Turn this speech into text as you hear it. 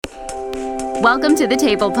Welcome to the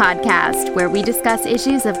Table Podcast, where we discuss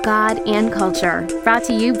issues of God and culture. Brought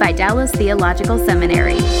to you by Dallas Theological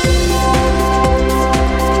Seminary.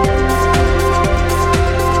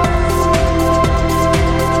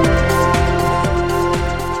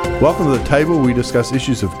 Welcome to the Table. We discuss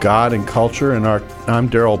issues of God and culture. And I'm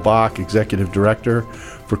Darrell Bach, Executive Director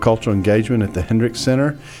for Cultural Engagement at the Hendricks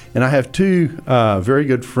Center. And I have two very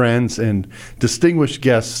good friends and distinguished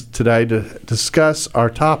guests today to discuss our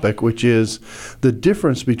topic, which is the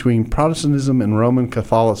difference between Protestantism and Roman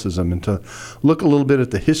Catholicism, and to look a little bit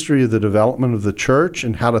at the history of the development of the church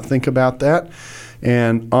and how to think about that.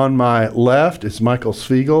 And on my left is Michael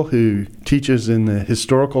Spiegel, who teaches in the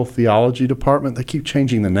Historical Theology Department. They keep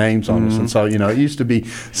changing the names on us. And so, it used to be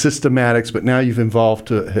systematics, but now you've evolved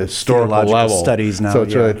to a historical level. Theological studies now. So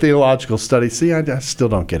it's really theological studies. See, I still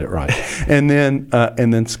don't get it right. and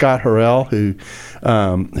then Scott Harrell,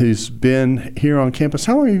 who's been here on campus.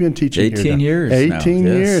 How long have you been teaching 18 here? years 18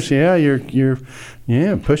 now, years. yes. Yeah,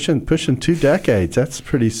 you're pushing 2 decades. That's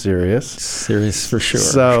pretty serious. Serious for sure.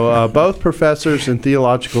 So both professors in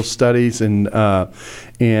theological studies, and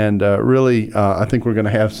really, I think we're going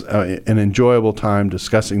to have an enjoyable time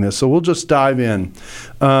discussing this. So we'll just dive in.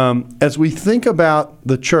 As we think about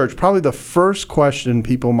the church, probably the first question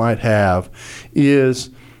people might have is,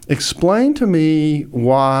 explain to me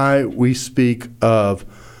why we speak of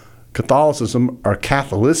Catholicism, or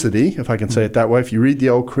Catholicity, if I can say it that way. If you read the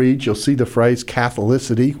old creeds, you'll see the phrase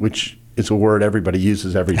Catholicity, which is a word everybody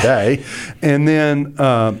uses every day. and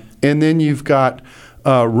then you've got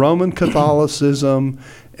Roman Catholicism,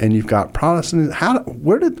 and you've got Protestantism.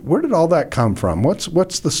 Where did all that come from?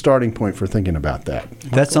 What's the starting point for thinking about that?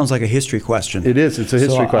 That sounds like a history question. It is. It's a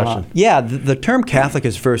history question. The term Catholic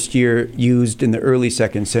is first used in the early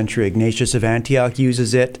 2nd century. Ignatius of Antioch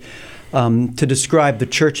uses it to describe the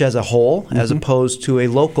church as a whole, as opposed to a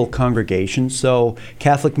local congregation. So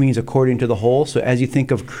Catholic means according to the whole. So as you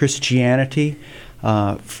think of Christianity,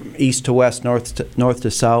 from east to west, north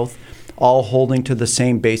to south, all holding to the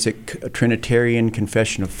same basic Trinitarian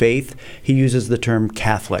confession of faith, he uses the term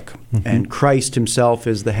Catholic. And Christ himself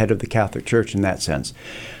is the head of the Catholic Church in that sense.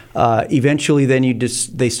 Eventually, then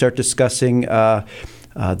they start discussing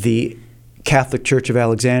the Catholic Church of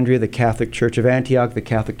Alexandria, the Catholic Church of Antioch, the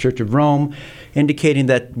Catholic Church of Rome, indicating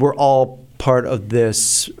that we're all part of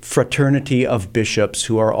this fraternity of bishops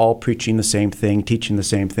who are all preaching the same thing, teaching the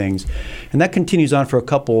same things. And that continues on for a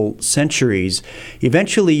couple centuries.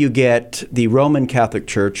 Eventually you get the Roman Catholic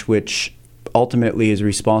Church, which ultimately is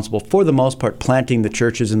responsible, for the most part, planting the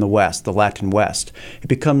churches in the West, the Latin West. It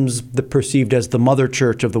becomes perceived as the mother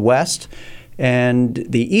church of the West. And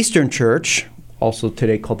the Eastern Church, also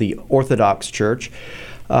today called the Orthodox Church,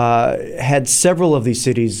 had several of these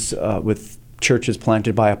cities with churches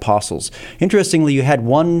planted by apostles. Interestingly, you had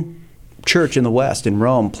one church in the West, in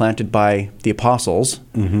Rome, planted by the apostles,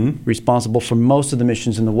 responsible for most of the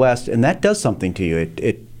missions in the West, and that does something to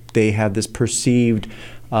you. They have this perceived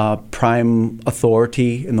prime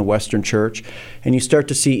authority in the Western Church, and you start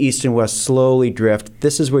to see East and West slowly drift.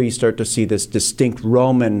 This is where you start to see this distinct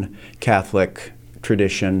Roman Catholic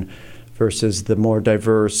tradition versus the more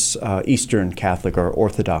diverse Eastern Catholic or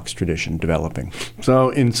Orthodox tradition developing.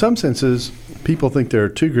 So in some senses, people think there are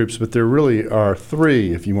 2 groups, but there really are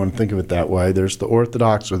 3, if you want to think of it that way. There's the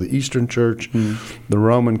Orthodox or the Eastern Church, the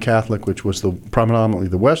Roman Catholic, which was predominantly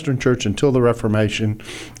the Western Church until the Reformation,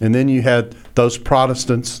 and then you had those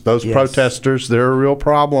Protestants, those protesters. They're a real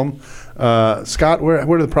problem. Scott, where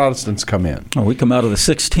do the Protestants come in? Well, we come out of the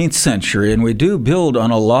 16th century, and we do build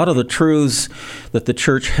on a lot of the truths that the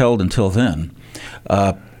church held until then.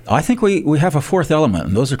 I think we have a 4th element,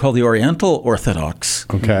 and those are called the Oriental Orthodox.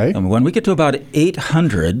 Okay. And when we get to about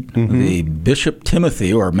 800, the Bishop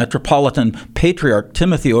Timothy, or Metropolitan Patriarch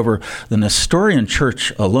Timothy, over the Nestorian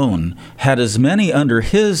Church alone, had as many under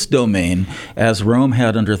his domain as Rome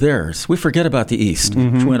had under theirs. We forget about the East,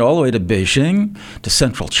 which went all the way to Beijing, to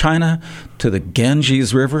central China, to the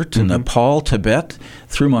Ganges River, to Nepal, Tibet,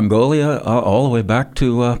 through Mongolia, all the way back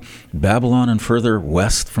to Babylon and further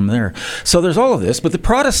west from there. So there's all of this. But the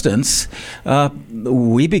Protestants,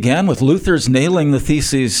 we began with Luther's nailing the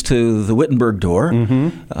theses to the Wittenberg door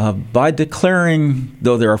by declaring,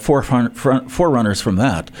 though there are forerunners from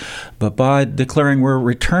that, but by declaring we're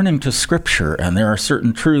returning to Scripture. And there are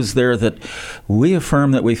certain truths there that we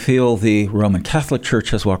affirm that we feel the Roman Catholic Church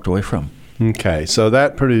has walked away from. Okay, so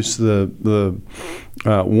that produced the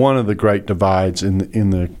one of the great divides in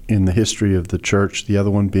the history of the church. The other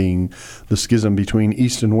one being the schism between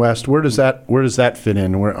East and West. Where does that fit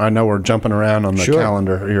in? I know we're jumping around on the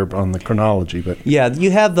calendar here on the chronology, but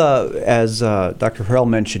you have as Dr. Harrell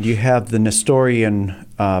mentioned, you have the Nestorian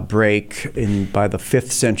break by the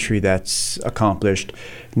 5th century that's accomplished.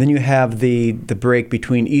 And then you have the break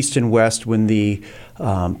between East and West when the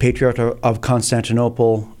Patriarch of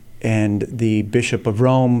Constantinople and the Bishop of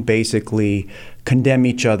Rome basically condemn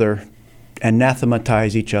each other,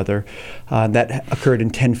 anathematize each other. That occurred in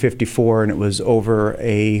 1054, and it was over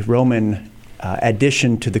a Roman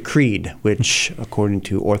addition to the creed, which, according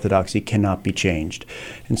to Orthodoxy, cannot be changed.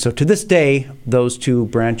 And so to this day, those two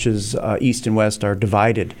branches, East and West, are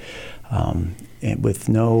divided, and with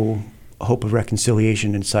no hope of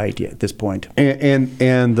reconciliation in sight yet at this point.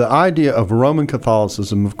 And the idea of Roman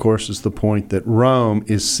Catholicism, of course, is the point that Rome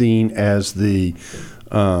is seen as the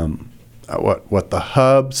the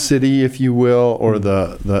hub city, if you will, or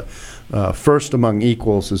the first among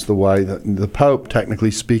equals is the way that the Pope,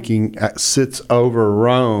 technically speaking, sits over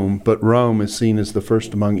Rome, but Rome is seen as the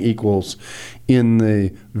first among equals in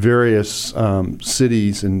the various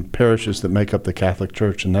cities and parishes that make up the Catholic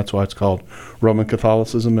Church, and that's why it's called Roman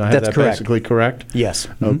Catholicism. I have that correct. Basically correct? Yes.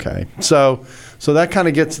 Okay. So that kind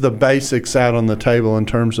of gets the basics out on the table in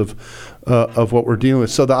terms of what we're dealing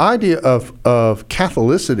with. So the idea of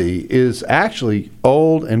Catholicity is actually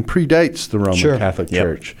old and predates the Roman Catholic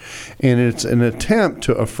Church. And it's an attempt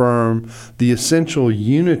to affirm the essential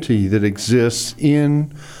unity that exists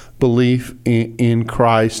in belief in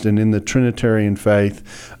Christ and in the Trinitarian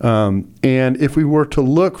faith. And if we were to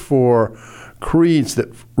look for creeds that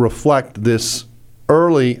reflect this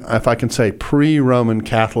early, if I can say, pre-Roman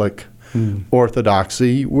Catholic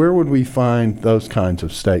orthodoxy, where would we find those kinds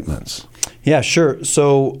of statements? Yeah, sure.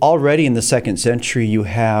 So already in the 2nd century, you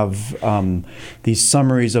have these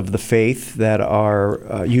summaries of the faith that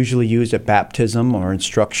are usually used at baptism or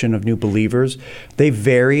instruction of new believers. They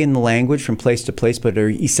vary in the language from place to place, but are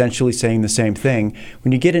essentially saying the same thing.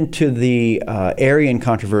 When you get into the Arian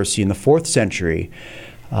controversy in the 4th century,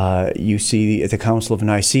 you see at the Council of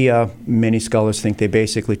Nicaea, many scholars think they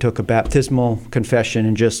basically took a baptismal confession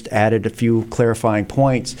and just added a few clarifying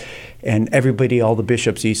points. And everybody, all the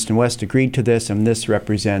bishops, East and West, agreed to this, and this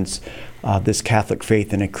represents this Catholic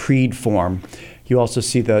faith in a creed form. You also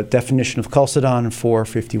see the definition of Chalcedon in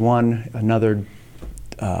 451, another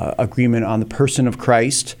agreement on the person of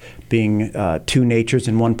Christ being two natures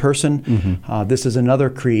in one person. This is another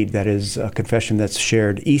creed that is a confession that's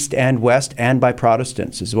shared East and West and by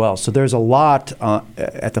Protestants as well. So there's a lot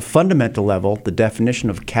at the fundamental level, the definition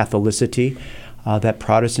of Catholicity, that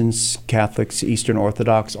Protestants, Catholics, Eastern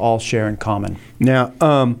Orthodox all share in common. Now,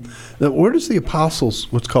 where does the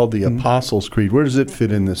Apostles, what's called the Apostles' Creed, where does it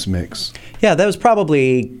fit in this mix? Yeah, that was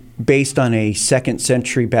probably based on a 2nd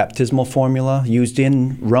century baptismal formula used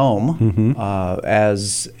in Rome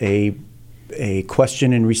as a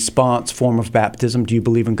question and response form of baptism. Do you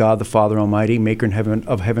believe in God the Father Almighty, maker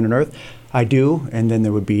of heaven and earth? I do, and then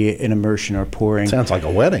there would be an immersion or pouring. Sounds like a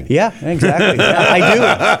wedding. Yeah, exactly.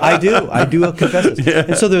 I do confess this. Yeah.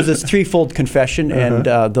 And so there's this threefold confession, and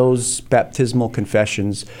those baptismal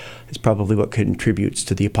confessions is probably what contributes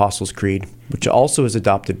to the Apostles' Creed, which also is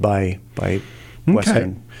adopted by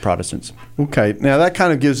Western Protestants. Okay, now that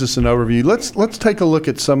kind of gives us an overview. Let's take a look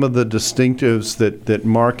at some of the distinctives that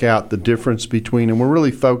mark out the difference between, and we're really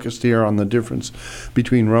focused here on the difference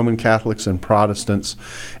between Roman Catholics and Protestants.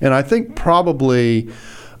 And I think probably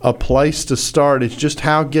a place to start is just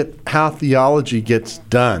how theology gets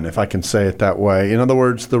done, if I can say it that way. In other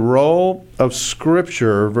words, the role of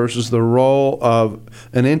Scripture versus the role of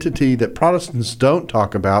an entity that Protestants don't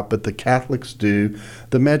talk about, but the Catholics do,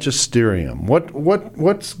 the magisterium.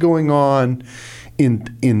 What's going on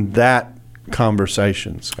in that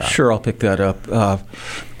conversation, Scott? Sure, I'll pick that up.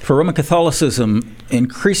 For Roman Catholicism,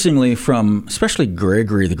 increasingly from especially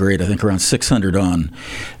Gregory the Great, I think around 600 on,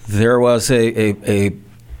 there was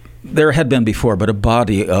there had been before, but a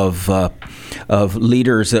body of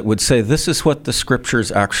leaders that would say this is what the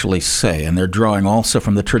Scriptures actually say, and they're drawing also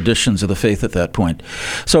from the traditions of the faith at that point.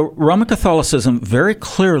 So Roman Catholicism very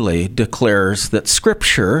clearly declares that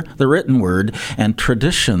Scripture, the written word, and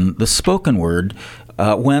tradition, the spoken word,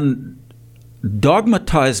 when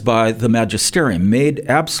dogmatized by the magisterium, made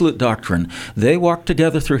absolute doctrine, they walk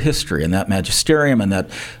together through history, and that magisterium and that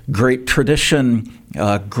great tradition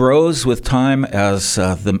grows with time as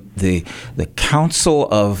the council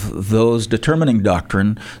of those determining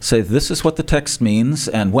doctrine say this is what the text means,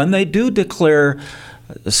 and when they do declare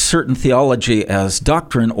certain theology as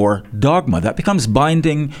doctrine or dogma, that becomes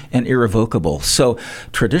binding and irrevocable. So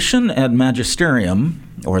tradition and magisterium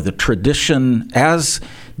or the tradition as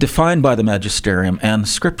defined by the magisterium and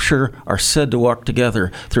Scripture are said to walk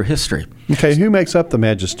together through history. Okay, who makes up the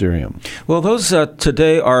magisterium? Well, those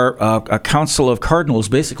today are a council of cardinals,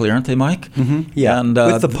 basically, aren't they, Mike? Mm-hmm. Yeah, and,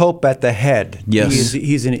 with the Pope at the head. Yes.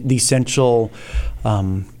 He's the essential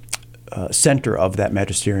center of that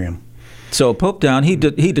magisterium. So Pope down, he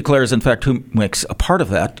declares, in fact, who makes a part of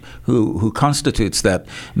that, who constitutes that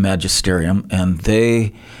magisterium, and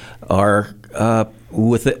they are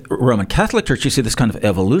with the Roman Catholic Church. You see this kind of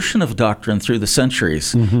evolution of doctrine through the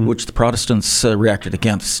centuries, which the Protestants reacted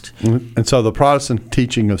against. And so the Protestant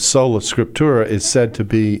teaching of sola scriptura is said to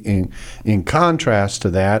be in contrast to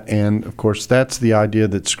that, and of course that's the idea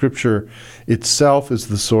that Scripture itself is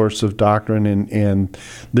the source of doctrine, and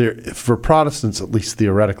there, for Protestants, at least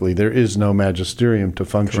theoretically, there is no magisterium to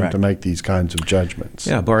function to make these kinds of judgments.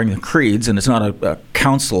 Yeah, barring the creeds, and it's not a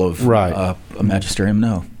council of a magisterium,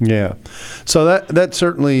 no. Yeah. So that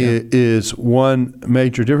certainly is one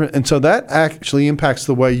major difference. And so that actually impacts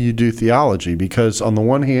the way you do theology, because on the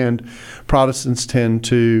one hand, Protestants tend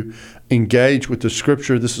to engage with the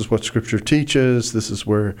Scripture. This is what Scripture teaches. This is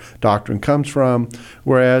where doctrine comes from.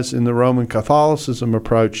 Whereas in the Roman Catholicism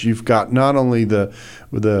approach, you've got not only the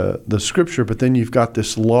Scripture, but then you've got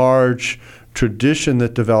this large tradition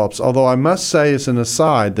that develops. Although I must say, as an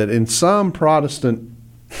aside, that in some Protestant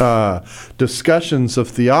discussions of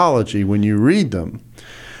theology, when you read them,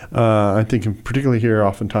 I think particularly here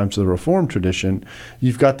oftentimes the Reformed tradition,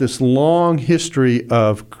 you've got this long history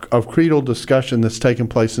of creedal discussion that's taken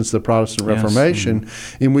place since the Protestant Reformation,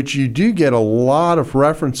 in which you do get a lot of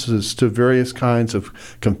references to various kinds of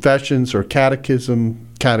confessions or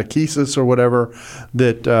catechesis or whatever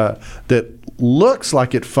that looks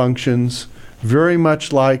like it functions very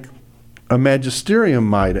much like a magisterium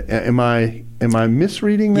might. Am I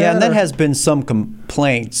misreading that? Yeah, and that has been some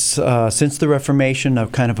complaints since the Reformation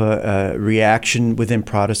of kind of a reaction within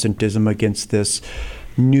Protestantism against this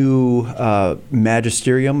new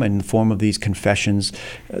magisterium in the form of these confessions.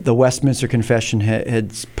 The Westminster Confession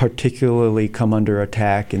had particularly come under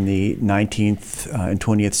attack in the 19th and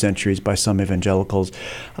 20th centuries by some evangelicals.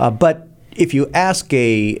 But if you ask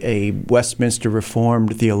a Westminster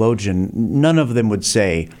Reformed theologian, none of them would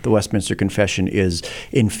say the Westminster Confession is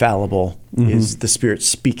infallible, is the Spirit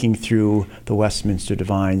speaking through the Westminster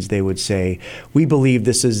Divines. They would say, we believe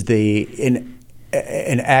this is an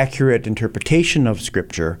accurate interpretation of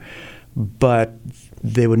Scripture, but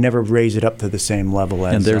they would never raise it up to the same level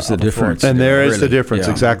as. And there's the difference. And there is the difference,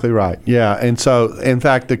 exactly right. Yeah, and so, in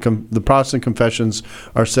fact, the Protestant confessions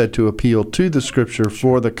are said to appeal to the Scripture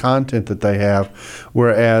for the content that they have,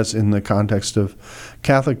 whereas in the context of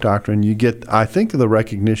Catholic doctrine, you get, I think, the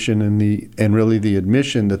recognition and really the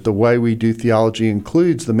admission that the way we do theology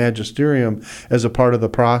includes the magisterium as a part of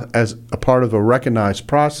a recognized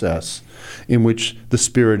process in which the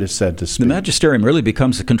Spirit is said to speak. The magisterium really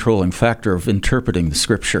becomes a controlling factor of interpreting the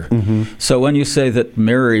Scripture. So when you say that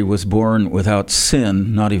Mary was born without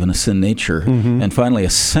sin, not even a sin nature, and finally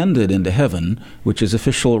ascended into heaven, which is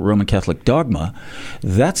official Roman Catholic dogma,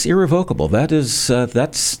 that's irrevocable.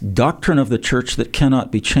 That's doctrine of the Church that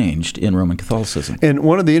cannot be changed in Roman Catholicism. And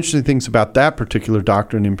one of the interesting things about that particular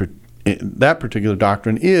doctrine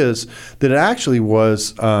is that it actually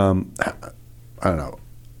was,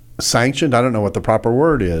 sanctioned, I don't know what the proper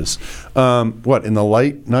word is, in the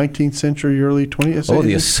late 19th century, early 20th century? Oh,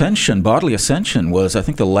 the ascension, bodily ascension was, I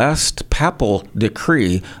think, the last papal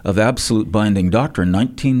decree of absolute binding doctrine,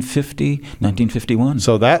 1950, 1951.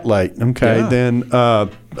 So that late, okay. Yeah. Then,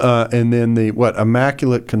 and then the,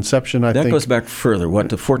 Immaculate Conception, I think. That goes back further,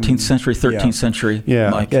 to 14th century, 13th century,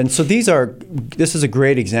 Mike? And so this is a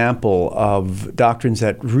great example of doctrines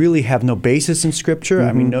that really have no basis in Scripture.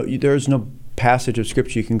 I mean, there's no passage of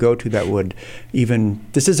Scripture you can go to that would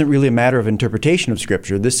this isn't really a matter of interpretation of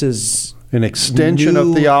Scripture. This is an extension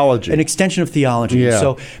of theology. An extension of theology. Yeah.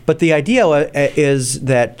 So, but the idea is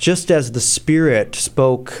that just as the Spirit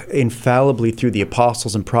spoke infallibly through the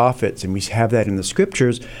apostles and prophets, and we have that in the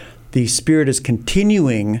Scriptures, the Spirit is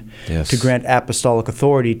continuing to grant apostolic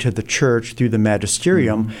authority to the Church through the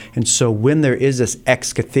magisterium. And so when there is this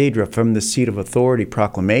ex cathedra, from the seat of authority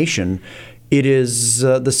proclamation, it is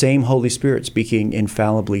the same Holy Spirit speaking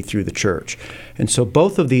infallibly through the Church. And so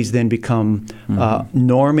both of these then become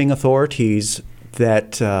norming authorities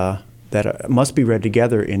that must be read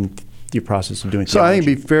together in the process of doing theology. So I think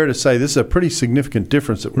it'd be fair to say this is a pretty significant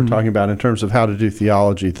difference that we're talking about in terms of how to do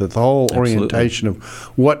theology, that the whole orientation of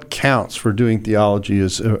what counts for doing theology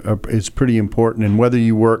is pretty important, and whether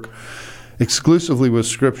you work exclusively with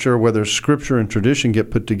Scripture, whether Scripture and tradition get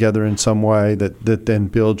put together in some way that then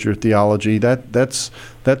builds your theology. That's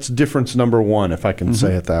difference number one, if I can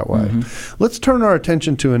say it that way. Let's turn our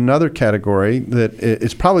attention to another category that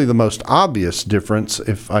is probably the most obvious difference,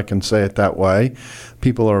 if I can say it that way,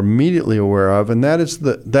 people are immediately aware of, and that is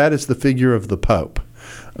the figure of the Pope.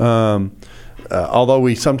 Although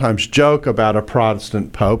we sometimes joke about a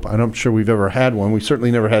Protestant Pope, I'm not sure we've ever had one. We certainly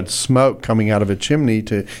never had smoke coming out of a chimney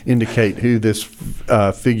to indicate who this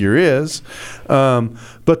figure is.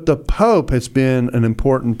 But the Pope has been an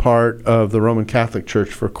important part of the Roman Catholic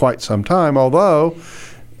Church for quite some time, although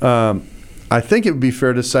I think it would be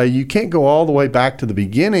fair to say you can't go all the way back to the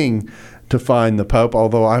beginning to find the Pope,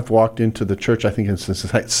 although I've walked into the church, I think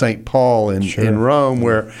it's St. Paul in Rome,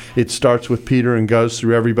 where it starts with Peter and goes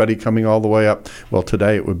through everybody coming all the way up. Well,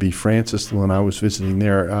 today it would be Francis. When I was visiting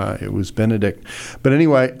there, it was Benedict. But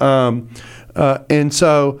anyway, and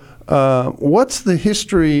so what's the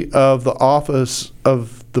history of the office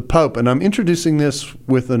of the Pope? And I'm introducing this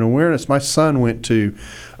with an awareness. My son went to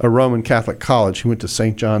a Roman Catholic college. He went to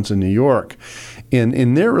St. John's in New York.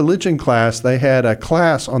 In their religion class, they had a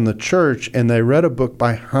class on the church, and they read a book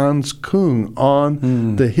by Hans Küng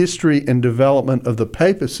on the history and development of the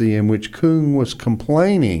papacy, in which Küng was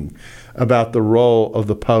complaining about the role of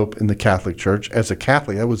the Pope in the Catholic Church. As a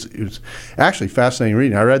Catholic, it was actually fascinating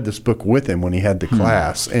reading. I read this book with him when he had the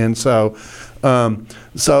class. And so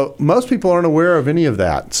most people aren't aware of any of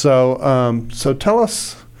that. So tell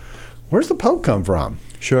us, where's the Pope come from?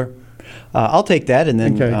 Sure. I'll take that, and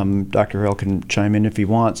then Dr. Harrell can chime in if he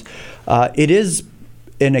wants. It is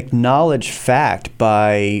an acknowledged fact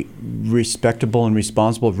by respectable and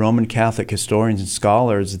responsible Roman Catholic historians and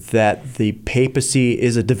scholars that the papacy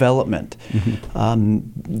is a development.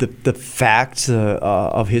 The facts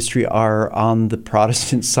of history are on the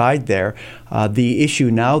Protestant side there. The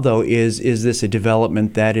issue now, though, is this a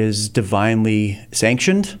development that is divinely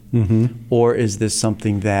sanctioned, or is this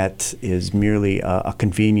something that is merely a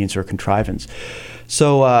convenience or contrivance?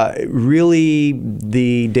 So really,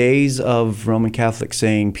 the days of Roman Catholics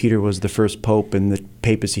saying Peter was the first pope and the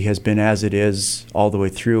papacy has been as it is all the way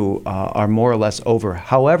through are more or less over.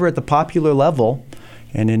 However, at the popular level,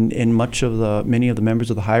 and in many of the members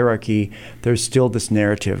of the hierarchy, there's still this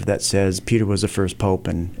narrative that says Peter was the first pope,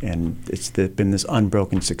 and it's been this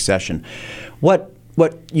unbroken succession. What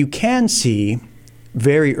you can see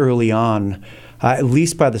very early on, at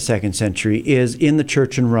least by the 2nd century, is in the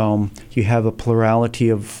church in Rome, you have a plurality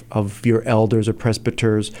of your elders or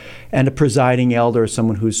presbyters, and a presiding elder,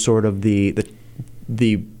 someone who's sort of the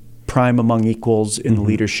prime among equals in the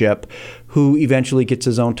leadership, who eventually gets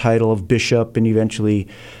his own title of bishop, and eventually,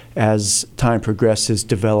 as time progresses,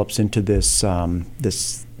 develops into this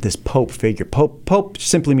pope figure. Pope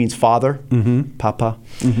simply means father, papa,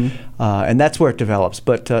 and that's where it develops.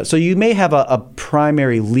 But so you may have a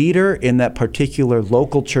primary leader in that particular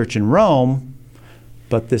local church in Rome,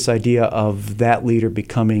 but this idea of that leader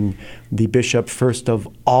becoming the bishop first of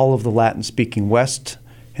all of the Latin-speaking West,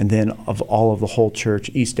 and then of all of the whole church,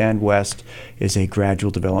 East and West, is a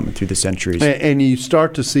gradual development through the centuries. And you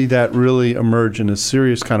start to see that really emerge in a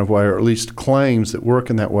serious kind of way, or at least claims that work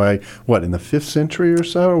in that way, in the 5th century or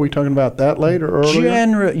so? Are we talking about that late or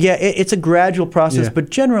earlier? It's a gradual process, but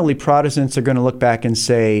generally Protestants are going to look back and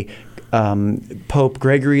say Pope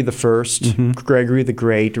Gregory I, Gregory the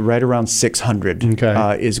Great, right around 600,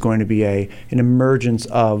 is going to be an emergence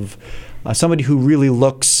of somebody who really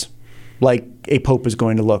looks like a pope is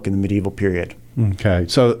going to look in the medieval period. Okay.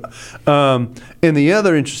 So, and the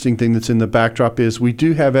other interesting thing that's in the backdrop is we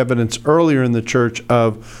do have evidence earlier in the church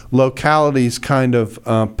of localities kind of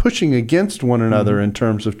pushing against one another in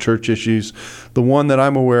terms of church issues. The one that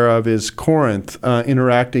I'm aware of is Corinth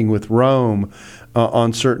interacting with Rome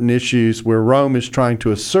on certain issues, where Rome is trying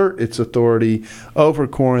to assert its authority over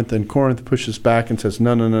Corinth, and Corinth pushes back and says,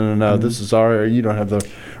 no, this is our area. You don't have the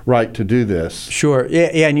right to do this. Sure.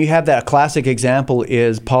 Yeah, and you have that. A classic example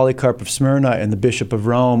is Polycarp of Smyrna and the Bishop of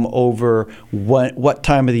Rome over what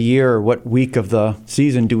time of the year or what week of the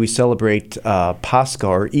season do we celebrate Pascha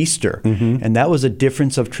or Easter. And that was a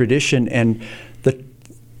difference of tradition. And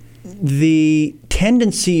the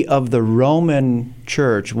tendency of the Roman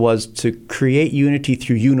Church was to create unity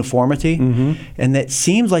through uniformity, and it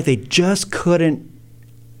seems like they just couldn't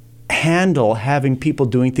handle having people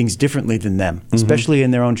doing things differently than them, especially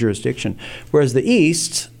in their own jurisdiction. Whereas the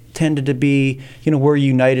East tended to be, we're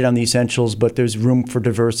united on the essentials, but there's room for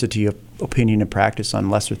diversity of opinion and practice on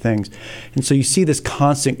lesser things. And so you see this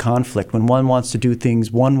constant conflict when one wants to do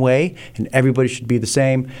things one way and everybody should be the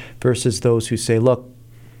same, versus those who say, look,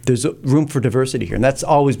 there's room for diversity here. And that's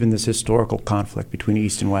always been this historical conflict between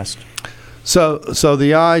East and West. So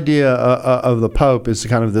the idea of the Pope is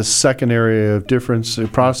kind of this second area of difference.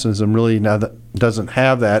 Protestantism really now doesn't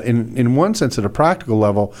have that. In one sense, at a practical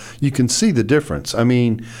level, you can see the difference. I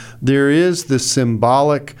mean, there is this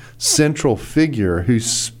symbolic central figure who's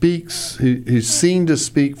seen to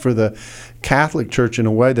speak for the Catholic Church in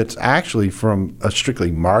a way that's actually, from a strictly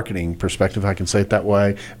marketing perspective, I can say it that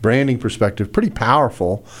way, branding perspective, pretty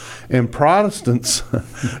powerful. And Protestants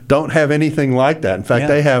don't have anything like that. In fact,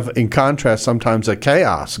 they have, in contrast, sometimes a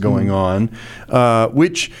chaos going on,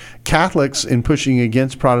 which Catholics, in pushing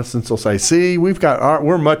against Protestants, will say, "See,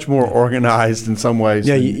 we're much more organized in some ways."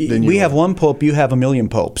 Yeah, than we you have are. one pope, you have a million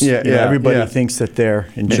popes. Everybody thinks that they're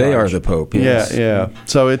in charge. They are the pope. Yes. Yeah.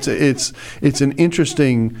 So it's an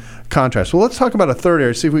interesting contrast. Well, let's talk about a third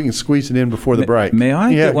area. See if we can squeeze it in before the break. May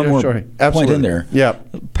I get one more point in there? Yeah.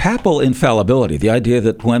 Papal infallibility, the idea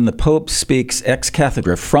that when the Pope speaks ex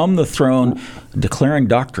cathedra from the throne, declaring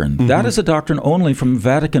doctrine, that is a doctrine only from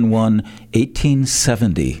Vatican I,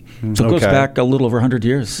 1870. So it goes back a little over 100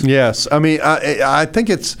 years. Yes. I mean, I think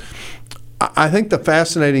the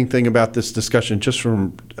fascinating thing about this discussion, just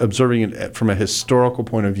from observing it from a historical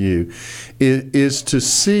point of view, is to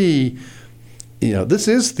see, this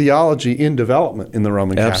is theology in development in the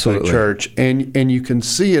Roman Catholic Church, and you can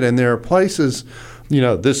see it, and there are places,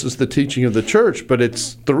 this is the teaching of the Church, but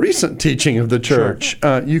it's the recent teaching of the Church.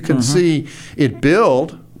 Sure. You can see it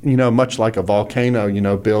build, much like a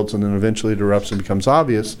volcano, builds and then eventually it erupts and becomes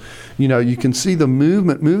obvious. You can see the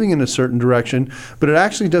movement moving in a certain direction, but it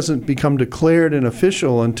actually doesn't become declared and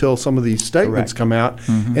official until some of these statements come out,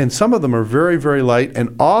 and some of them are very, very late,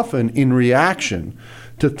 and often in reaction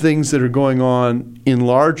to things that are going on in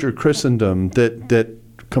larger Christendom that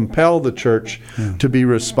compel the Church to be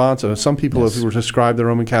responsive. Some people have described the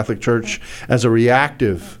Roman Catholic Church as a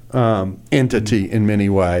reactive entity in many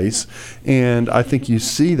ways, and I think you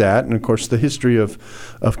see that. And of course, the history of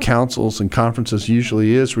councils and conferences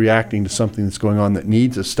usually is reacting to something that's going on that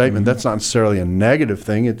needs a statement. That's not necessarily a negative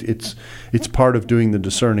thing. It's part of doing the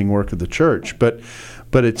discerning work of the Church, but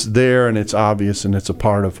it's there and it's obvious and it's a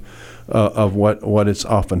part of what is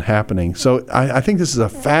often happening. So I think this is a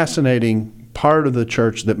fascinating part of the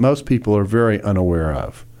Church that most people are very unaware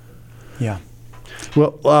of. Yeah.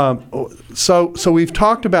 Well, so we've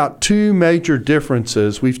talked about two major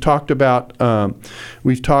differences. We've talked about the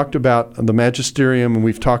magisterium, and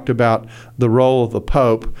we've talked about the role of the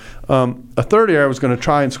Pope. A third area I was going to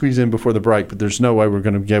try and squeeze in before the break, but there's no way we're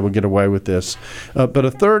going to be able to get away with this. But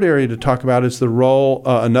a third area to talk about is the role.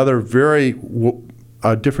 Another very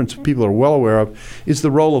difference people are well aware of is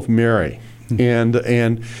the role of Mary,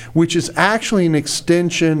 and which is actually an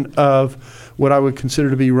extension of what I would consider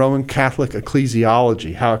to be Roman Catholic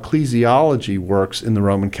ecclesiology, how ecclesiology works in the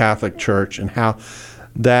Roman Catholic Church and how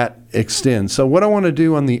that extends. So what I want to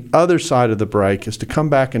do on the other side of the break is to come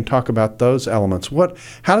back and talk about those elements.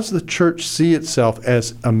 How does the Church see itself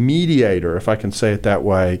as a mediator, if I can say it that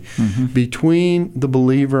way, between the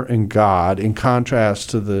believer and God, in contrast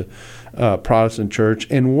to the Protestant Church,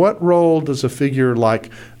 and what role does a figure like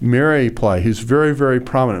Mary play, who's very, very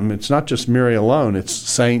prominent? I mean, it's not just Mary alone, it's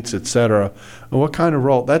saints, etc. What kind of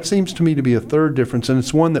role? That seems to me to be a third difference, and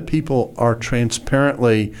it's one that people are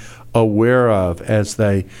transparently aware of as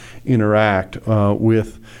they interact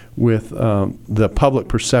with the public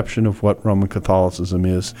perception of what Roman Catholicism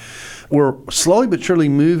is. We're slowly but surely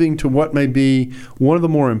moving to what may be one of the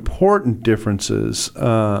more important differences,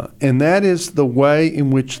 and that is the way in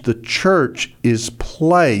which the Church is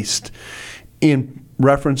placed in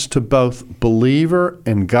reference to both believer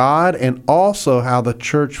and God, and also how the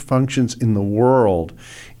Church functions in the world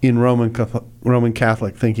in Roman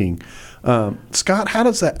Catholic thinking. Scott, how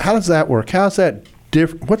does that work?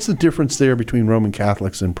 What's the difference there between Roman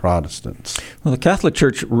Catholics and Protestants? Well, the Catholic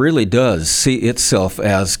Church really does see itself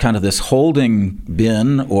as kind of this holding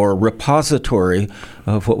bin or repository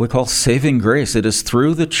of what we call saving grace. It is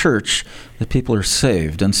through the Church that people are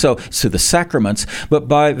saved. And so it's through the sacraments, but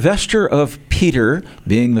by vesture of Peter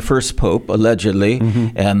being the first pope, allegedly,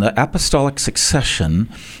 and the apostolic succession,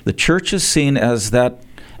 the Church is seen as that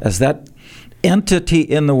entity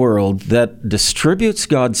in the world that distributes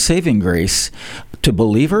God's saving grace to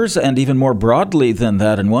believers, and even more broadly than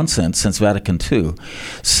that in one sense, since Vatican II.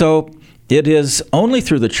 So it is only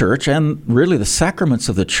through the Church, and really the sacraments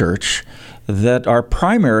of the Church, that are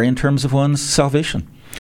primary in terms of one's salvation.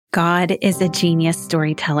 God is a genius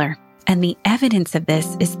storyteller, and the evidence of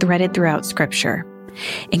this is threaded throughout Scripture.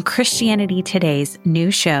 In Christianity Today's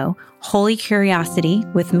new show, Holy Curiosity,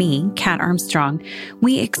 with me, Kat Armstrong,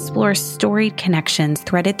 we explore storied connections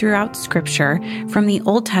threaded throughout Scripture from the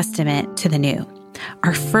Old Testament to the New.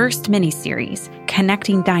 Our first mini-series,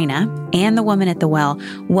 Connecting Dinah and the Woman at the Well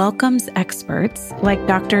welcomes experts like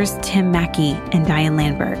Doctors Tim Mackey and Diane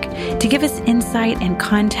Landberg to give us insight and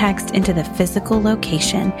context into the physical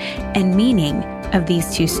location and meaning of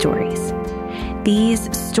these two stories.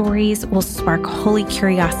 These stories will spark holy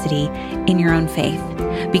curiosity in your own faith,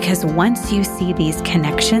 because once you see these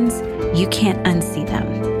connections, you can't unsee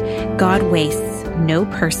them. God wastes no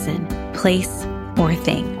person, place, or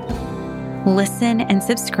thing. Listen and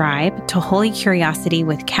subscribe to Holy Curiosity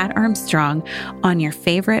with Kat Armstrong on your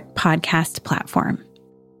favorite podcast platform.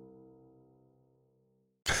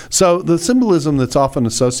 So the symbolism that's often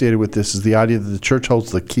associated with this is the idea that the church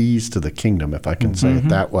holds the keys to the kingdom, if I can say it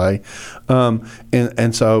that way.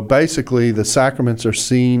 And so basically the sacraments are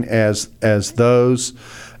seen as those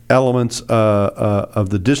elements of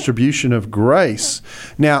the distribution of grace.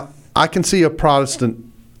 Now, I can see a Protestant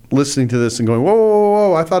listening to this and going, whoa, whoa,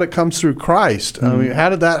 whoa, I thought it comes through Christ. I mean,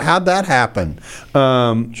 how'd that happen?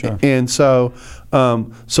 Sure. And so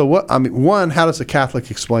what, I mean, one, how does a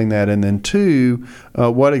Catholic explain that? And then two,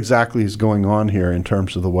 what exactly is going on here in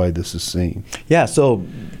terms of the way this is seen? Yeah, so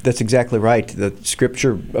that's exactly right. The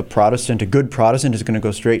Scripture, a good Protestant is going to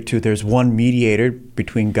go straight to there's one mediator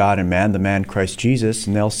between God and man, the man Christ Jesus,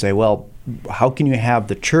 and they'll say, well, how can you have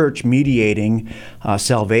the church mediating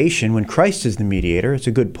salvation when Christ is the mediator? It's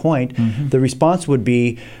a good point. The response would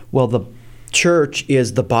be, well, the church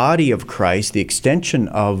is the body of Christ, the extension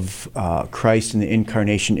of Christ in the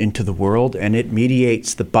incarnation into the world, and it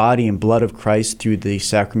mediates the body and blood of Christ through the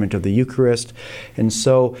sacrament of the Eucharist. And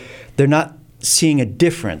so they're not seeing a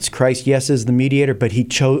difference. Christ, yes, is the mediator, but he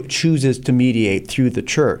chooses to mediate through the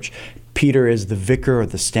church. Peter is the vicar or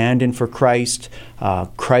the stand-in for Christ.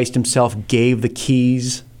 Christ himself gave the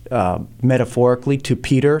keys metaphorically to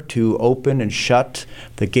Peter to open and shut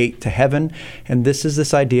the gate to heaven. And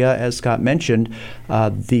this idea, as Scott mentioned,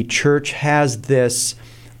 the church has this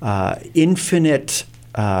infinite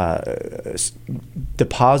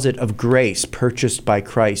deposit of grace purchased by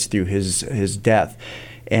Christ through his death.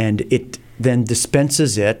 And it then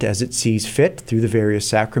dispenses it as it sees fit through the various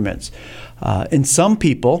sacraments. And some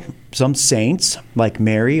people, some saints, like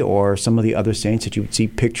Mary or some of the other saints that you would see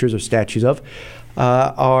pictures or statues of,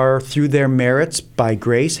 are through their merits by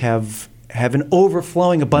grace have an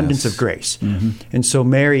overflowing abundance of grace. And so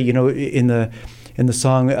Mary, in the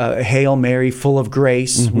song Hail Mary, full of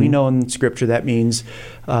grace, we know in Scripture that means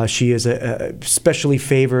she is a specially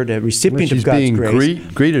favored, a recipient of God's grace.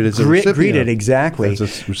 Greeted as a recipient. Greeted, exactly.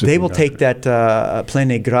 They will take that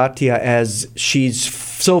plene gratia as she's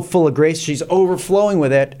so full of grace, she's overflowing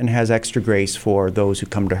with it and has extra grace for those who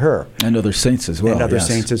come to her. And other saints as well.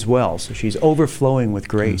 Saints as well. So she's overflowing with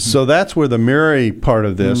grace. So that's where the Mary part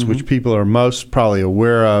of this, which people are most probably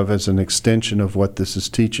aware of as an extension of what this is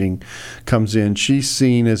teaching, comes in. She's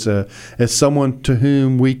seen as someone to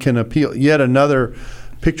whom we can appeal. Yet another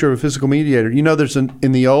picture of a physical mediator. There's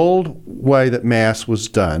in the old way that Mass was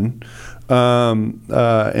done,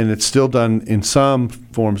 and it's still done in some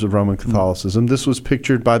forms of Roman Catholicism. This was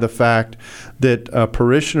pictured by the fact that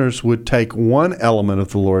parishioners would take one element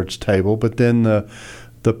of the Lord's table, but then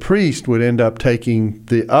the priest would end up taking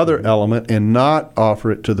the other element and not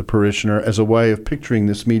offer it to the parishioner as a way of picturing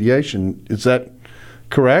this mediation. Is that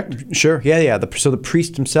correct? Sure. Yeah. So the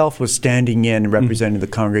priest himself was standing in and representing the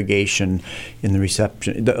congregation in the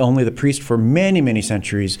reception. Only the priest for many, many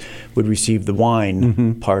centuries would receive the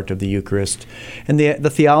wine part of the Eucharist. And the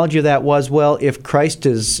theology of that was, well, if Christ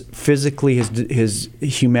is physically, his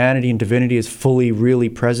humanity and divinity is fully, really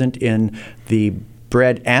present in the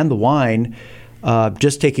bread and the wine,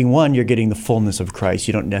 just taking one, you're getting the fullness of Christ.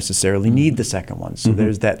 You don't necessarily need the second one. So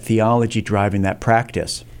there's that theology driving that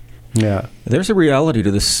practice. Yeah. There's a reality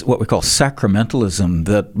to this, what we call sacramentalism,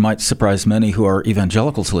 that might surprise many who are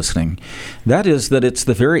evangelicals listening. That is that it's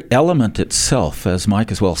the very element itself, as Mike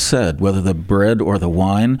has well said, whether the bread or the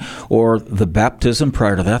wine or the baptism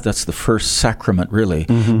prior to that, that's the first sacrament really.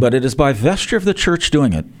 But it is by vesture of the church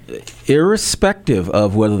doing it, irrespective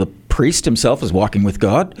of whether the priest himself is walking with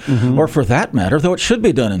God, or for that matter, though it should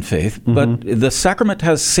be done in faith, but the sacrament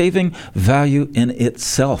has saving value in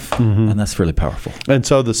itself, and that's really powerful. And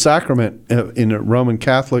so the sacrament in a Roman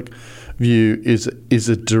Catholic view is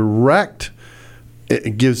a direct,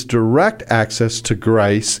 it gives direct access to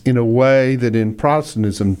grace in a way that in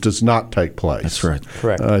Protestantism does not take place. That's right.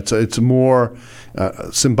 Correct. It's more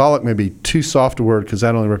symbolic, maybe too soft a word because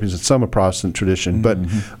that only represents some of Protestant tradition.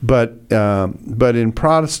 But in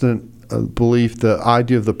Protestant belief, the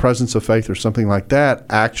idea of the presence of faith or something like that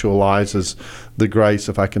actualizes the grace,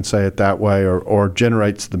 if I can say it that way, or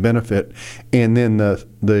generates the benefit, and then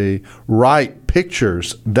the right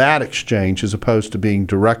pictures that exchange as opposed to being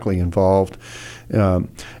directly involved.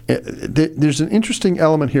 There's an interesting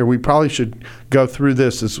element here. We probably should go through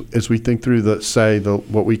this as we think through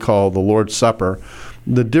what we call the Lord's Supper,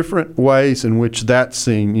 the different ways in which that's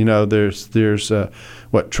seen. There's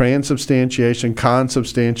transubstantiation,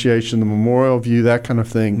 consubstantiation, the memorial view, that kind of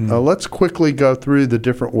thing. Let's quickly go through the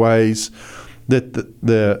different ways that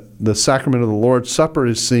the sacrament of the Lord's Supper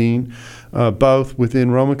is seen, both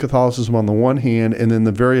within Roman Catholicism on the one hand and then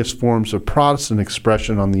the various forms of Protestant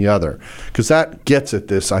expression on the other, because that gets at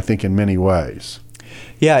this, I think, in many ways.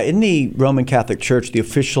 Yeah, in the Roman Catholic Church, the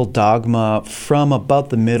official dogma from about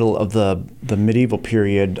the middle of the medieval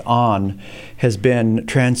period on has been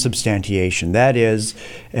transubstantiation. That is,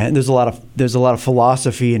 and there's a lot of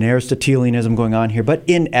philosophy and Aristotelianism going on here, but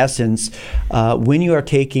in essence, when you are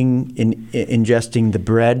ingesting the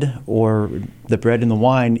bread or the bread and the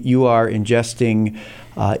wine, you are ingesting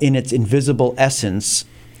in its invisible essence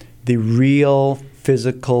the real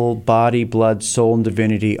physical body, blood, soul, and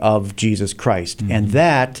divinity of Jesus Christ. And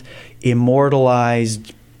that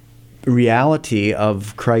immortalized reality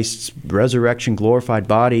of Christ's resurrection, glorified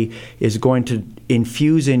body is going to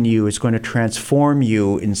infuse in you, it's going to transform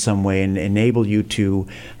you in some way and enable you to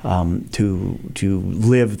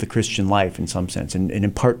live the Christian life in some sense and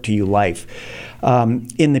impart to you life.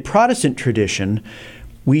 In the Protestant tradition,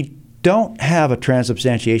 we don't have a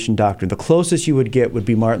transubstantiation doctrine. The closest you would get would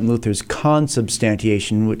be Martin Luther's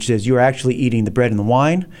consubstantiation, which says you're actually eating the bread and the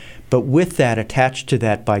wine, but with that, attached to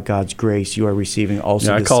that by God's grace, you are receiving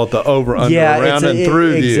also I call it the over, under, around, and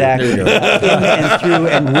through view. Exactly. In and through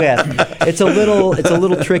and with. It's a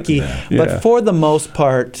little tricky, but for the most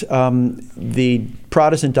part, the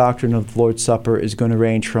Protestant doctrine of the Lord's Supper is going to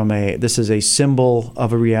range from this is a symbol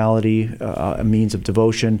of a reality, a means of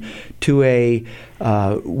devotion, to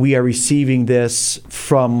we are receiving this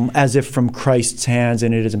as if from Christ's hands,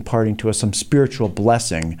 and it is imparting to us some spiritual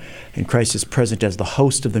blessing, and Christ is present as the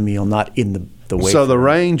host of the meal, not in the wafer. So the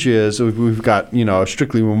range is, we've got a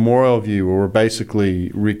strictly memorial view where we're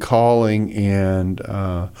basically recalling and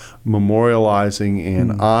memorializing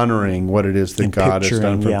and honoring what it is that God has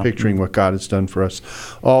done, picturing what God has done for us,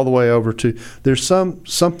 all the way over to there's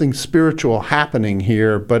something spiritual happening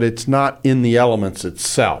here, but it's not in the elements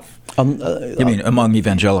itself. You mean among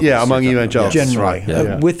evangelicals? Yeah, among evangelicals. Generally,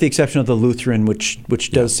 right. With the exception of the Lutheran, which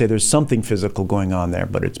does say there's something physical going on there,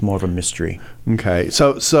 but it's more of a mystery. Okay,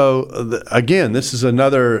 so again, this is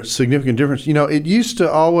another significant difference. It used to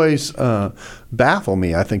always baffle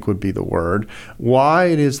me, I think would be the word, why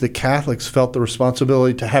it is that Catholics felt the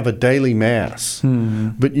responsibility to have a daily Mass.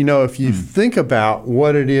 But if you think about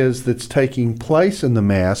what it is that's taking place in the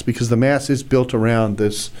Mass, because the Mass is built around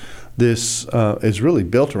this is really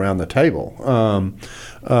built around the table.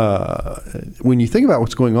 When you think about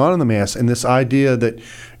what's going on in the Mass and this idea that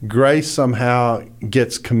grace somehow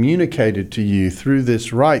gets communicated to you through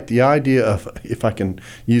this rite, the idea of, if I can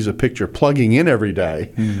use a picture, plugging in every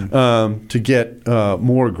day to get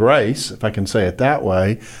more grace, if I can say it that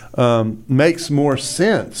way, makes more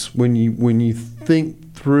sense when you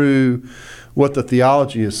think through what the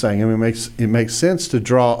theology is saying. I mean, it makes sense to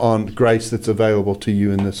draw on grace that's available to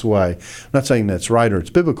you in this way. I'm not saying that's right or it's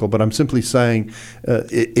biblical, but I'm simply saying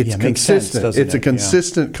it's consistent. Sense, it's a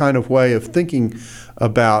consistent kind of way of thinking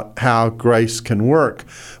about how grace can work.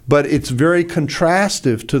 But it's very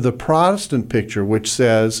contrastive to the Protestant picture, which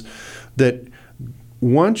says that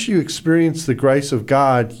once you experience the grace of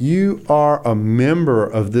God, you are a member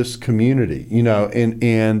of this community,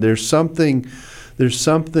 and there's something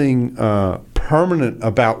permanent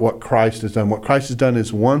about what Christ has done. What Christ has done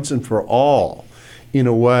is once and for all, in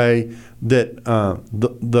a way that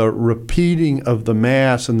the repeating of the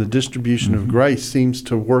Mass and the distribution of grace seems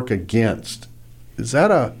to work against. Is that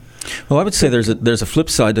a... Well, I would say there's a flip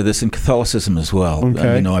side to this in Catholicism as well.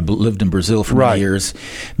 Okay. I lived in Brazil for many years.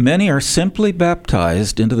 Many are simply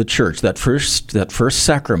baptized into the church. That first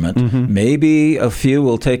sacrament. Maybe a few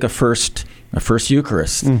will take a first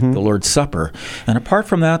Eucharist, the Lord's Supper, and apart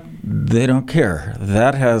from that, they don't care.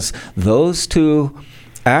 That has those two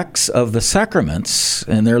acts of the sacraments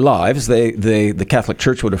in their lives, the Catholic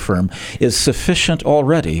Church would affirm, is sufficient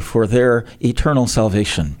already for their eternal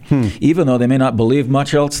salvation. Even though they may not believe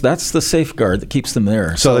much else, that's the safeguard that keeps them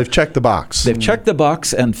there. So they've checked the box. They've checked the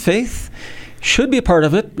box, and faith should be a part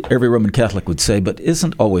of it, every Roman Catholic would say, but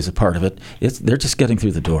isn't always a part of it. They're just getting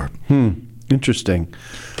through the door. Interesting.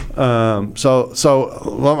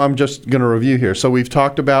 So I'm just going to review here. So we've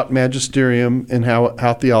talked about magisterium and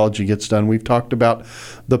how theology gets done. We've talked about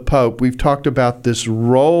the Pope. We've talked about this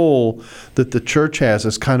role that the church has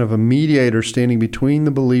as kind of a mediator standing between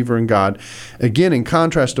the believer and God. Again, in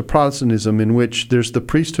contrast to Protestantism, in which there's the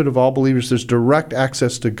priesthood of all believers, there's direct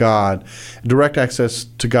access to God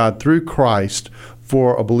through Christ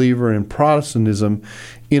for a believer. In Protestantism,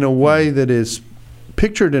 in a way that is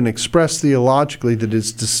pictured and expressed theologically that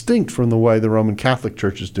is distinct from the way the Roman Catholic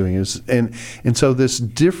Church is doing it. And so this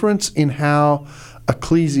difference in how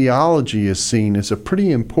ecclesiology is seen is a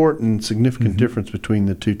pretty important, significant difference between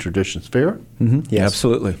the two traditions. Fair? Mm-hmm. Yes.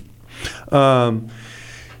 Absolutely. And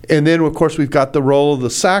then, of course, we've got the role of the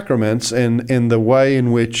sacraments and the way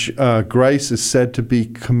in which grace is said to be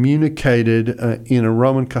communicated in a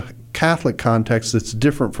Roman Catholic context that's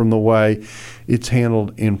different from the way it's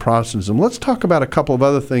handled in Protestantism. Let's talk about a couple of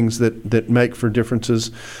other things that make for differences,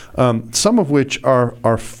 some of which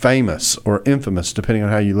are famous or infamous, depending on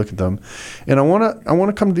how you look at them. And I want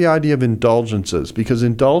to come to the idea of indulgences, because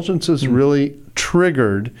indulgences really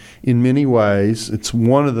triggered, in many ways, it's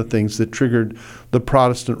one of the things that triggered the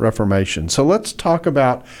Protestant Reformation. So let's talk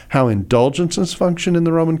about how indulgences function in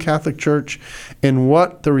the Roman Catholic Church and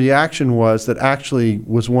what the reaction was that actually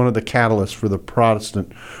was one of the catalysts for the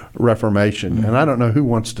Protestant Reformation. And I don't know who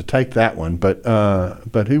wants to take that one, but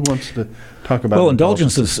who wants to talk about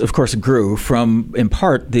indulgences, of course, grew from, in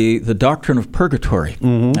part, the doctrine of purgatory.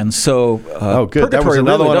 And so good. That was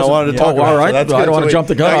another one I wanted to talk about. All right. So that's I don't want to jump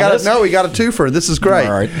the gun on this. No, we got a twofer. This is great.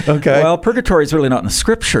 All right. Okay. Well, purgatory is really not in the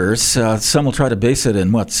Scriptures. Some will try to base it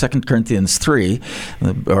in, 2 Corinthians 3,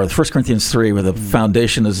 or 1 Corinthians 3, where the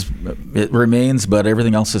foundation it remains, but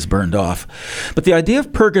everything else is burned off. But the idea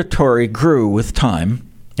of purgatory grew with time,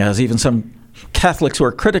 as even some Catholics who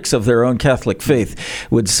are critics of their own Catholic faith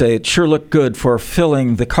would say it sure looked good for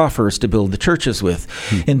filling the coffers to build the churches with.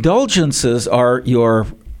 Indulgences are your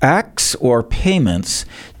acts or payments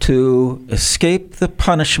to escape the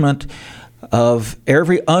punishment of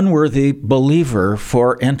every unworthy believer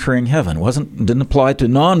for entering heaven. Didn't apply to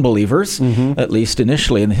non-believers, at least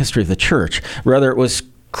initially in the history of the church. Rather, it was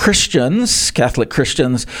Christians, Catholic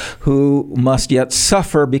Christians, who must yet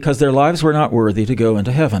suffer because their lives were not worthy to go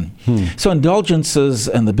into heaven. So indulgences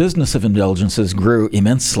and the business of indulgences grew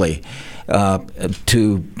immensely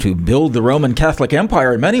to build the Roman Catholic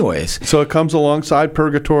Empire in many ways. So it comes alongside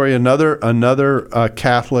purgatory. Another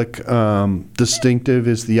Catholic distinctive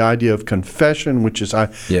is the idea of confession, which is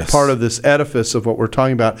part of this edifice of what we're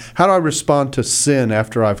talking about. How do I respond to sin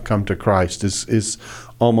after I've come to Christ is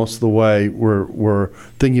almost the way we're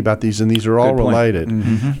thinking about these, and these are all related.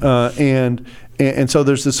 And so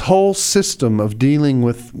there's this whole system of dealing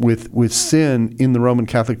with sin in the Roman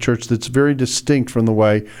Catholic Church that's very distinct from the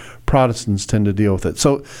way Protestants tend to deal with it.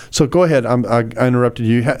 So go ahead. I interrupted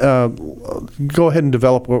you. Go ahead and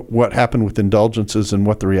develop what happened with indulgences and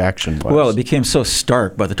what the reaction was. Well, it became so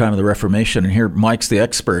stark by the time of the Reformation, and here Mike's the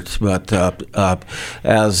expert, but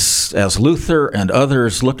as Luther and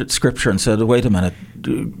others looked at Scripture and said, wait a minute,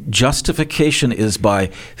 justification is by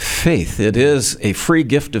faith. It is a free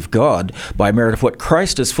gift of God by merit of what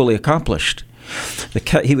Christ has fully accomplished.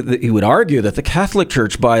 He would argue that the Catholic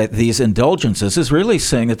Church, by these indulgences, is really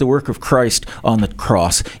saying that the work of Christ on the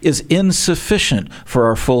cross is insufficient for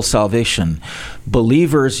our full salvation.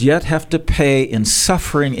 Believers yet have to pay in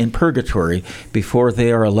suffering in purgatory before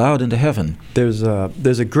they are allowed into heaven. There's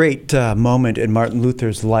a great moment in Martin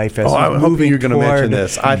Luther's life as I'm hoping you're going to mention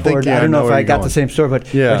this. I don't know if I got the same story, but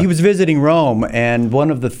he was visiting Rome, and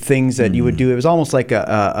one of the things that you would do, it was almost like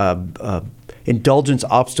a indulgence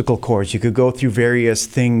obstacle course. You could go through various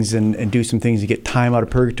things and do some things to get time out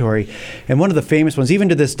of purgatory. And one of the famous ones, even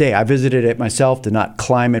to this day, I visited it myself, did not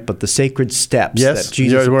climb it, but the sacred steps that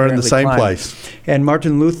Jesus we're in the same climbed. Place. And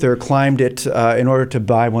Martin Luther climbed it in order to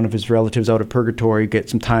buy one of his relatives out of purgatory, get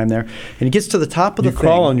some time there. And he gets to the top of the thing. You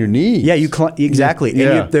crawl on your knees. Yeah, exactly.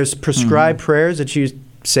 Yeah. And there's prescribed prayers that you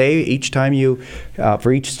say each time you,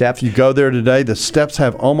 for each step. You go there today, the steps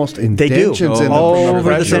have almost indentions in them. All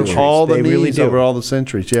over the centuries. All the they knees really do. over all the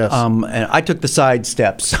centuries, yes. And I took the side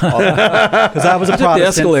steps because I was a Protestant. The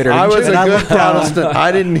escalator. I was a good Protestant.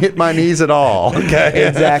 I didn't hit my knees at all. Okay.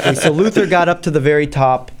 Exactly. So Luther got up to the very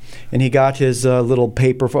top, and he got his little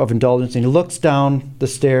paper of indulgence, and he looks down the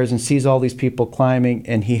stairs and sees all these people climbing,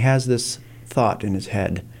 and he has this thought in his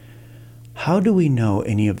head. How do we know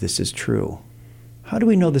any of this is true? How do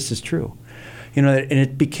we know this is true? And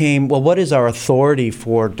it became, well, what is our authority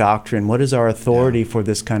for doctrine? What is our authority for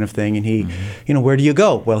this kind of thing? And he, where do you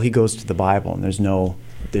go? Well, he goes to the Bible, and there's no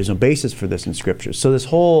basis for this in Scripture. So this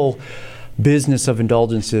whole business of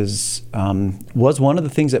indulgences was one of the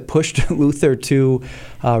things that pushed Luther to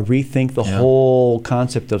rethink the whole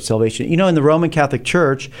concept of salvation. You know, in the Roman Catholic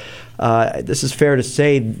Church, this is fair to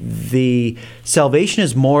say, the salvation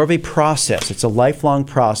is more of a process. It's a lifelong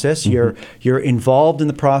process. You're involved in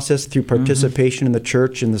the process through participation in the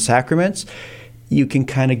church and the sacraments. You can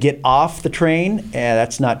kind of get off the train, and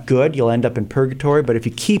that's not good. You'll end up in purgatory. But if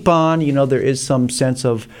you keep on, you know, there is some sense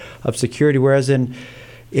of security. Whereas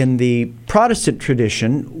in the Protestant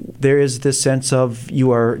tradition, there is this sense of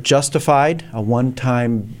you are justified, a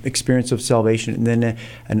one-time experience of salvation, and then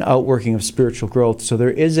an outworking of spiritual growth. So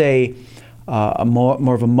there is a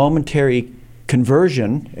more of a momentary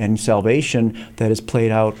conversion and salvation that is played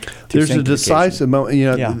out through There's a decisive moment.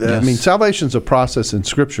 You know, I mean, salvation's a process in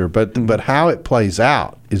Scripture, but how it plays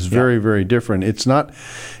out is very, very different. It's not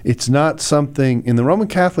something in the Roman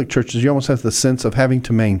Catholic churches. You almost have the sense of having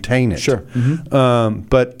to maintain it. Sure.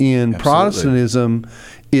 But in Protestantism,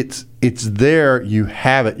 it's there. You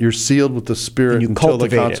have it. You're sealed with the Spirit until the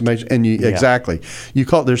consummation. And exactly,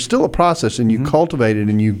 there's still a process, and you cultivate it,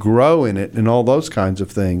 and you grow in it, and all those kinds of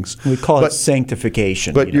things. We call it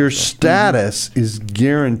sanctification. But your status is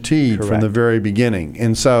guaranteed from the very beginning,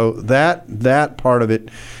 and so that part of it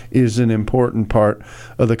is an important part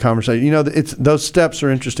of the conversation. You know, those steps are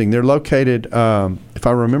interesting. They're located, if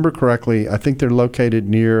I remember correctly, I think they're located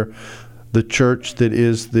near the church that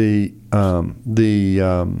is the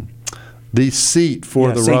seat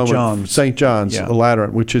for the Roman St. John's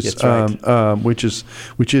Lateran, which is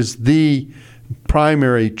which is the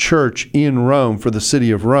primary church in Rome for the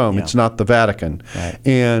city of Rome. It's not the Vatican,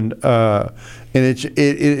 and it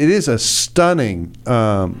is a stunning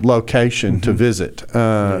location to visit,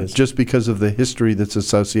 just because of the history that's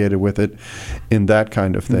associated with it, and that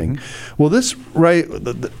kind of thing. Well, this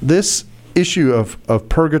issue of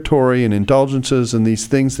purgatory and indulgences and these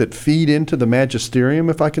things that feed into the magisterium,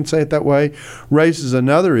 if I can say it that way, raises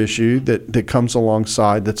another issue that comes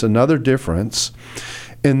alongside that's another difference,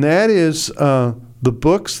 and that is the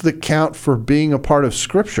books that count for being a part of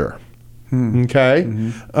Scripture. Okay?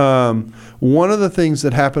 One of the things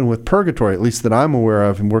that happened with purgatory, at least that I'm aware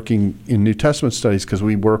of in working in New Testament studies, because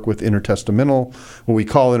we work with intertestamental, what we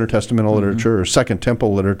call intertestamental literature or Second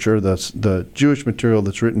Temple literature, the Jewish material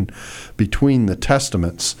that's written between the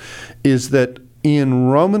Testaments, is that in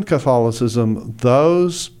Roman Catholicism,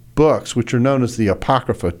 those books, which are known as the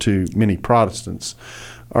Apocrypha to many Protestants,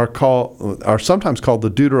 are sometimes called the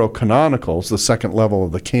Deuterocanonicals, the second level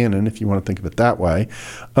of the canon, if you want to think of it that way.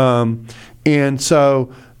 And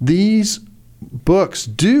so these books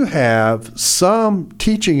do have some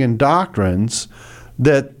teaching and doctrines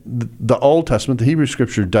that the Old Testament, the Hebrew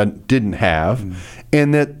Scripture, didn't have,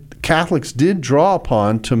 and that Catholics did draw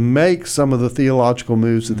upon to make some of the theological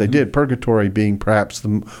moves that they did, purgatory being perhaps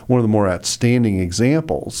one of the more outstanding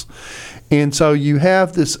examples. And so you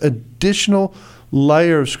have this additional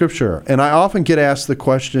layer of Scripture. And I often get asked the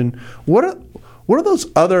question, what are those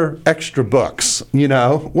other extra books? You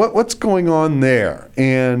know, what's going on there?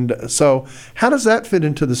 And so how does that fit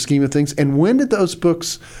into the scheme of things? And when did those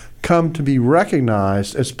books come to be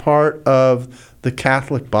recognized as part of the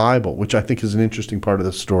Catholic Bible, which I think is an interesting part of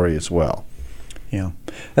the story as well? Yeah,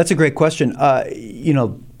 that's a great question. You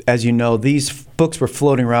know, as you know, these books were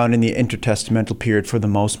floating around in the intertestamental period for the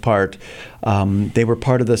most part. They were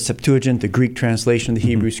part of the Septuagint, the Greek translation of the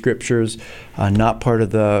Hebrew Scriptures, not part of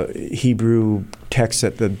the Hebrew text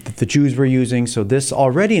that the Jews were using. So this,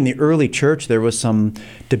 already in the early church, there was some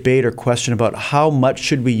debate or question about how much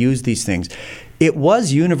should we use these things. It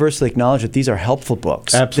was universally acknowledged that these are helpful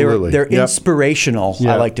books. Absolutely. They're inspirational,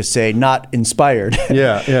 I like to say, not inspired.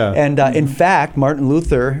 And in fact, Martin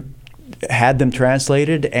Luther had them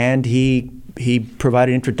translated, and he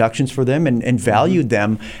provided introductions for them and valued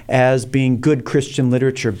them as being good Christian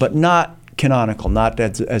literature, but not canonical, not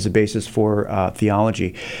as a basis for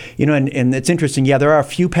theology. You know, and it's interesting. Yeah, there are a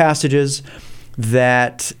few passages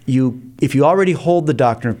that if you already hold the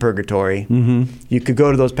doctrine of purgatory, you could go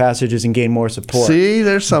to those passages and gain more support. See,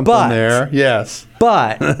 there's something there. Yes.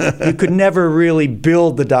 But you could never really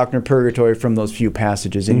build the doctrine of purgatory from those few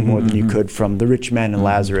passages any more than you could from the rich man and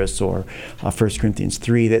Lazarus or 1 Corinthians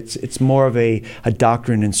 3. It's more of a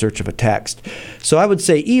doctrine in search of a text. So I would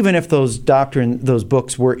say even if those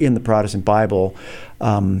books were in the Protestant Bible,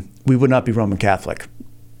 we would not be Roman Catholic,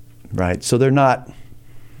 right? So they're not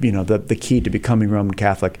the key to becoming Roman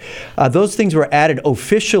Catholic. Those things were added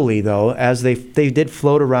officially, though, as they did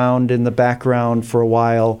float around in the background for a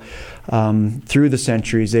while through the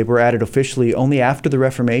centuries. They were added officially only after the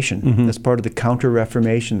Reformation, as part of the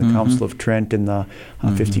Counter-Reformation, the Council of Trent in the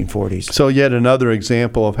 1540s. So yet another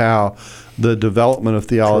example of how the development of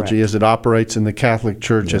theology as it operates in the Catholic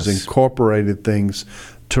Church has incorporated things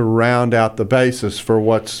to round out the basis for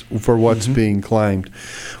what's being claimed.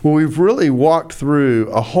 Well, we've really walked through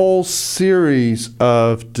a whole series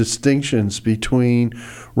of distinctions between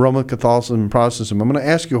Roman Catholicism and Protestantism. I'm going to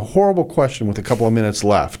ask you a horrible question with a couple of minutes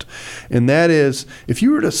left, and that is, if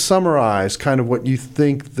you were to summarize kind of what you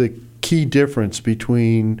think the key difference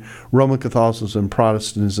between Roman Catholicism and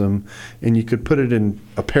Protestantism, and you could put it in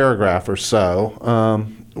a paragraph or so,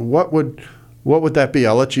 what would that be?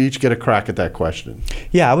 I'll let you each get a crack at that question.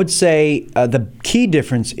 Yeah, I would say the key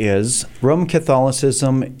difference is Roman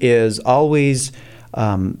Catholicism is always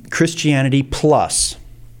Christianity plus.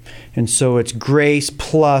 And so it's grace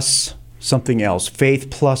plus something else, faith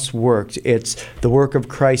plus works. It's the work of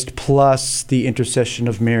Christ plus the intercession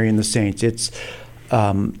of Mary and the saints. It's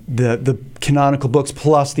the canonical books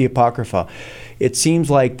plus the Apocrypha. It seems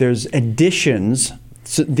like there's additions.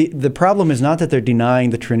 So the problem is not that they're denying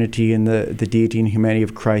the Trinity and the deity and humanity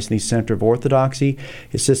of Christ in the center of orthodoxy.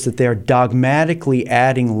 It's just that they're dogmatically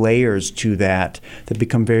adding layers to that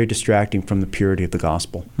become very distracting from the purity of the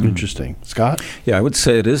gospel. Interesting. Scott? Yeah, I would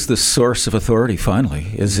say it is the source of authority, finally.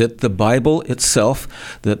 Is it the Bible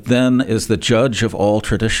itself that then is the judge of all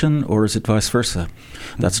tradition, or is it vice versa?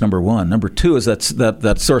 That's number one. Number two is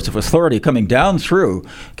that source of authority coming down through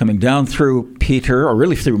Peter, or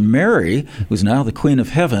really through Mary, who's now the Queen of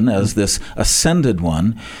Heaven as this ascended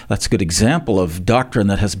one. That's a good example of doctrine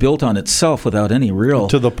that has built on itself without any real...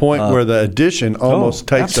 To the point where the addition almost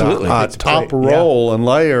takes a top role and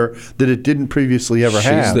layer that it didn't previously ever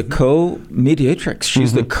have. She's the co-mediatrix.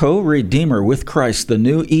 She's the co-redeemer with Christ, the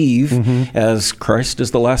new Eve, as Christ is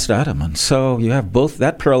the last Adam. And so you have both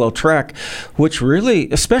that parallel track, which really,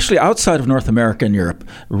 especially outside of North America and Europe,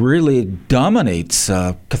 really dominates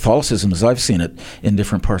Catholicism as I've seen it in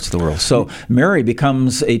different parts of the world. So Mary becomes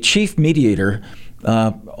a chief mediator,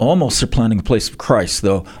 almost supplanting the place of Christ,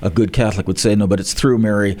 though a good Catholic would say, no, but it's through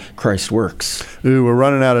Mary Christ works. Ooh, we're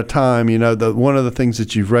running out of time. One of the things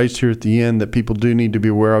that you've raised here at the end that people do need to be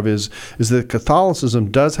aware of is that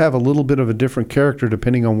Catholicism does have a little bit of a different character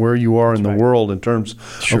depending on where you are in the world in terms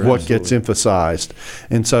of what gets emphasized.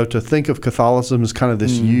 And so to think of Catholicism as kind of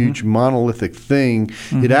this huge monolithic thing,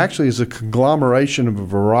 it actually is a conglomeration of a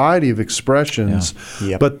variety of expressions.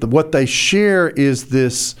 But what they share is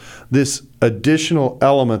this additional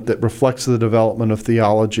element that reflects the development of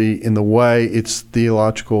theology in the way its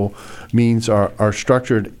theological means are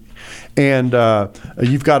structured. And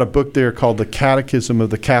you've got a book there called The Catechism of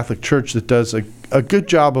the Catholic Church that does a good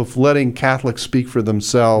job of letting Catholics speak for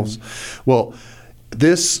themselves. Well,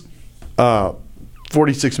 this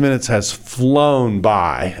 46 minutes has flown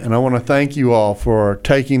by, and I want to thank you all for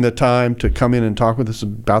taking the time to come in and talk with us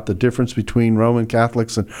about the difference between Roman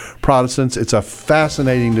Catholics and Protestants. It's a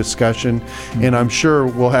fascinating discussion, and I'm sure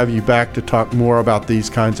we'll have you back to talk more about these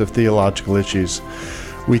kinds of theological issues.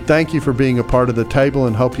 We thank you for being a part of the table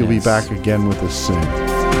and hope you'll be back again with us soon.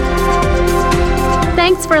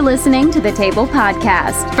 Thanks for listening to the Table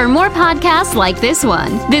Podcast. For more podcasts like this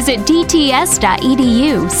one, visit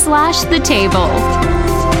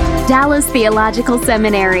dts.edu/thetable. Dallas Theological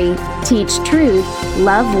Seminary. Teach truth,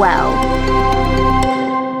 love well.